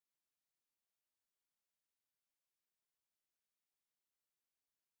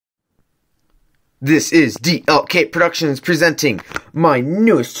This is DLK Productions presenting my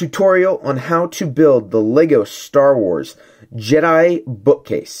newest tutorial on how to build the LEGO Star Wars Jedi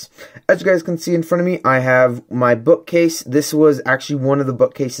bookcase. As you guys can see in front of me, I have my bookcase. This was actually one of the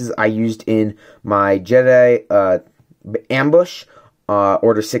bookcases I used in my Jedi ambush,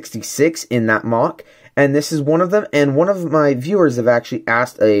 Order 66 in that mock. And this is one of them, and one of my viewers have actually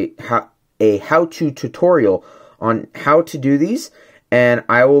asked a how-to tutorial on how to do these. And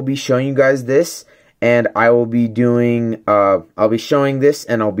I will be showing you guys this, and I will be doing, I'll be showing this,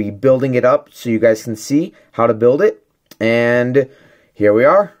 and I'll be building it up so you guys can see how to build it. And here we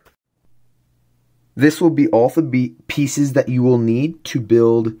are. This will be all the pieces that you will need to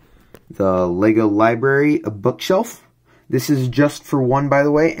build the LEGO library bookshelf. This is just for one, by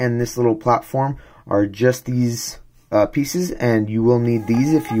the way, and this little platform are just these pieces, and you will need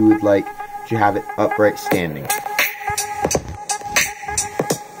these if you would like to have it upright standing.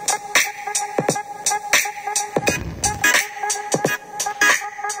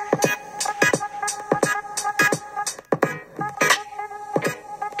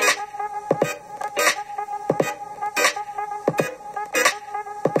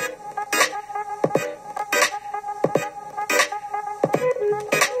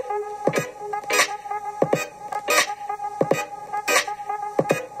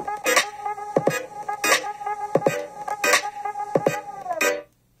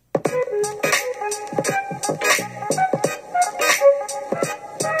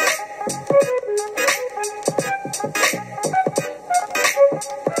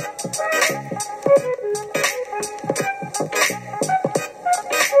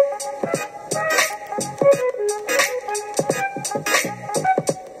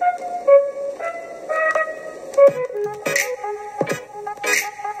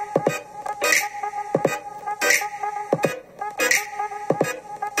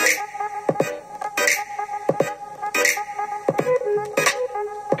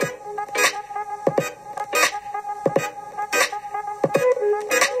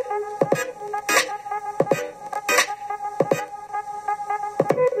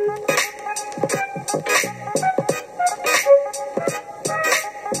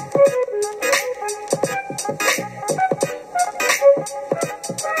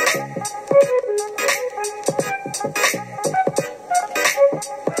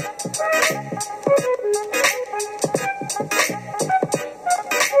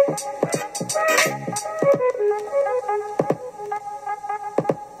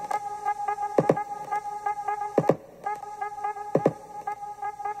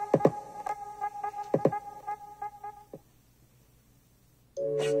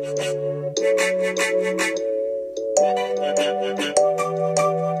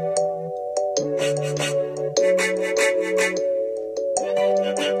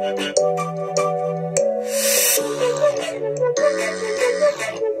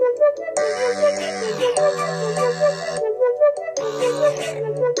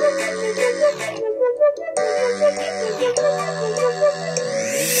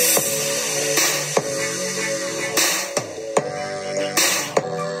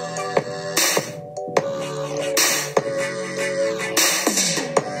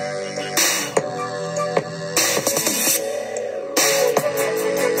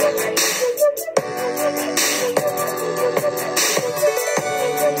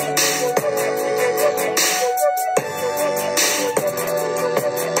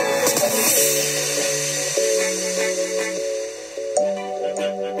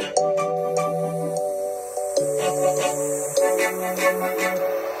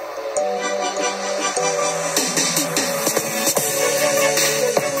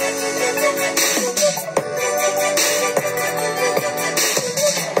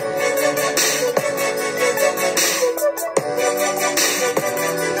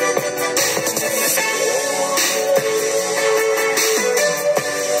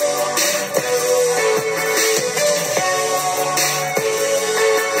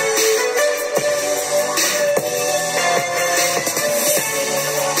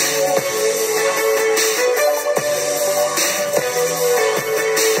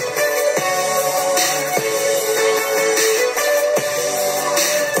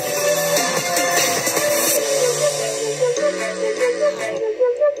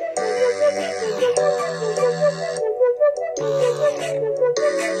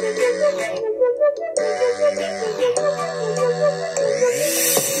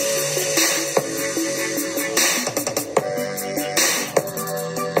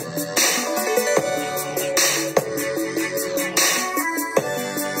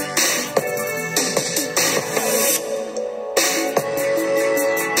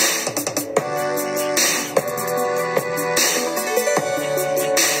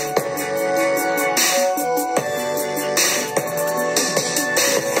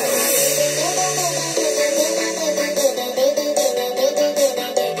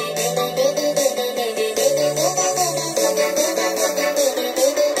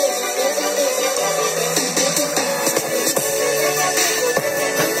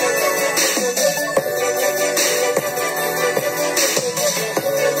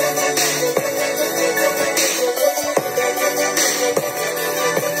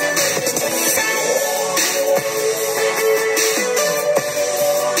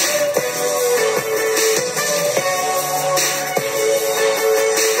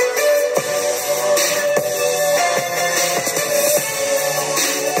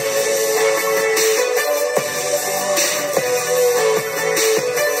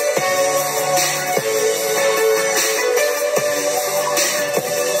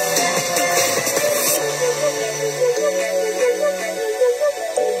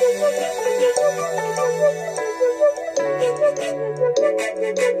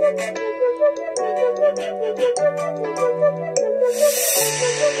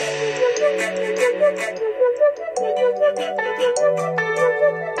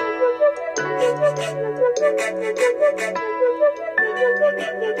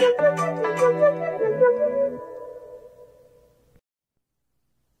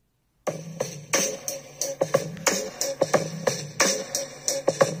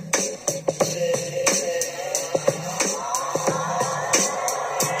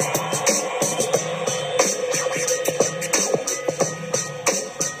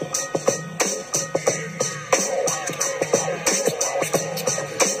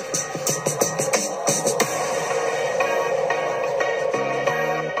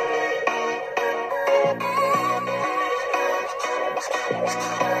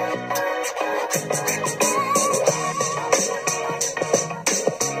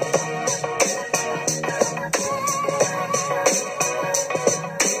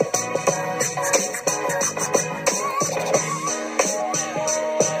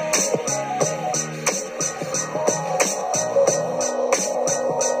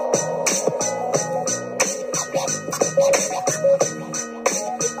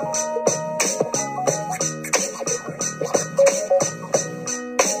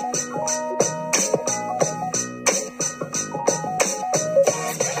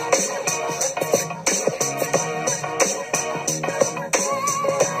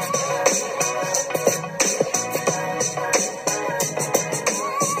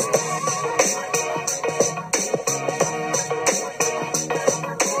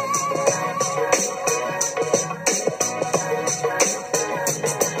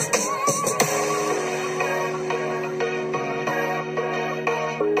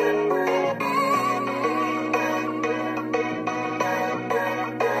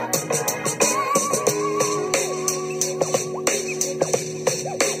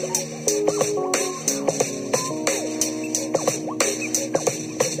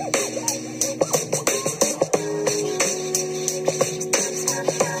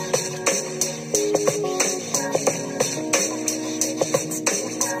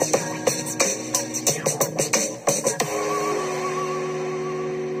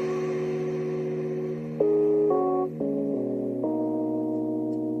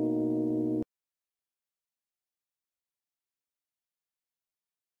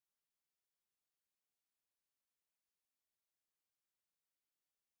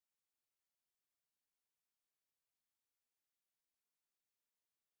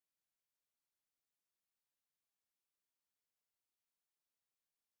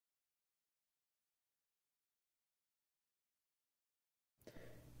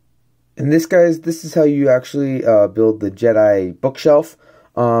 And this is how you actually build the Jedi bookshelf.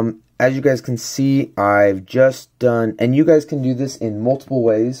 As you guys can see, I've just done, and you guys can do this in multiple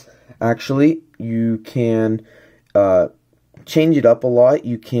ways. Actually, you can change it up a lot.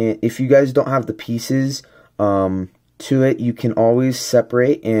 You can, if you guys don't have the pieces to it, you can always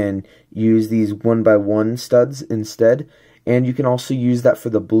separate and use these 1x1 studs instead. And you can also use that for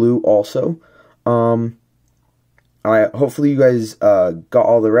the blue also. Hopefully you guys got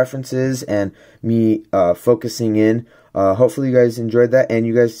all the references and me focusing in. Hopefully you guys enjoyed that, and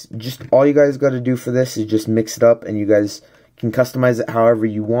you guys, just all you guys got to do for this is just mix it up, and you guys can customize it however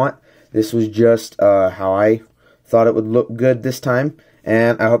you want. This was just how I thought it would look good this time,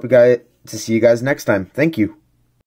 and I hope to see you guys next time. Thank you.